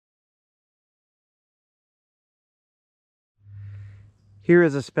Here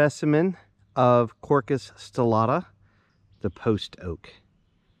is a specimen of Quercus stellata, the post oak.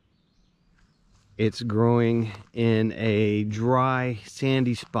 It's growing in a dry,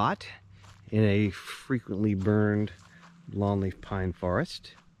 sandy spot in a frequently burned longleaf pine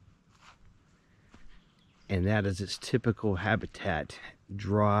forest. And that is its typical habitat,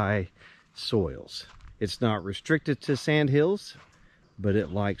 dry soils. It's not restricted to sandhills, but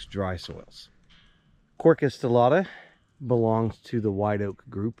it likes dry soils. Quercus stellata belongs to the white oak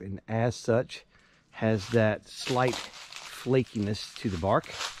group, and as such has that slight flakiness to the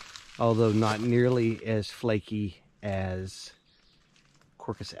bark, although not nearly as flaky as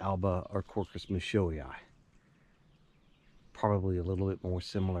Quercus alba or Quercus michowii. Probably a little bit more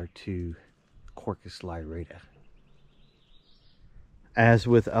similar to Quercus lyrata. As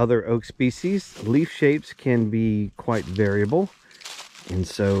with other oak species, leaf shapes can be quite variable, and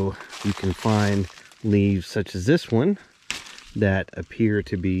so you can find leaves such as this one that appear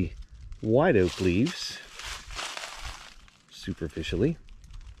to be white oak leaves superficially,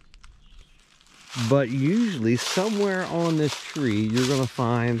 but usually somewhere on this tree you're going to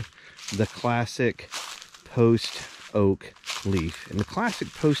find the classic post oak leaf. And the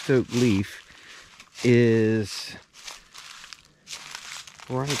classic post oak leaf is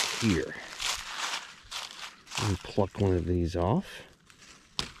right here. Let me pluck one of these off,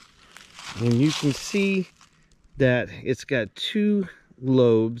 and you can see that it's got two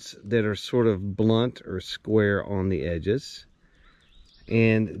lobes that are sort of blunt or square on the edges,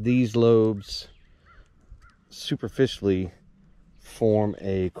 and these lobes superficially form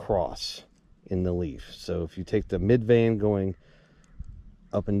a cross in the leaf. So if you take the mid vein going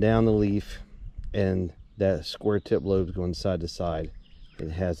up and down the leaf, and that square tip lobes going side to side, it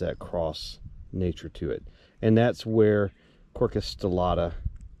has that cross nature to it. And that's where Quercus stellata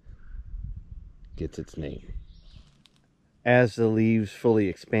gets its name. As the leaves fully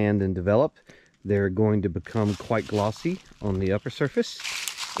expand and develop, they're going to become quite glossy on the upper surface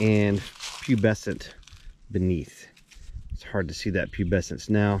and pubescent beneath. It's hard to see that pubescence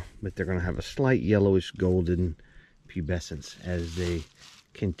now, but they're going to have a slight yellowish golden pubescence as they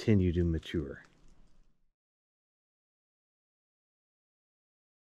continue to mature.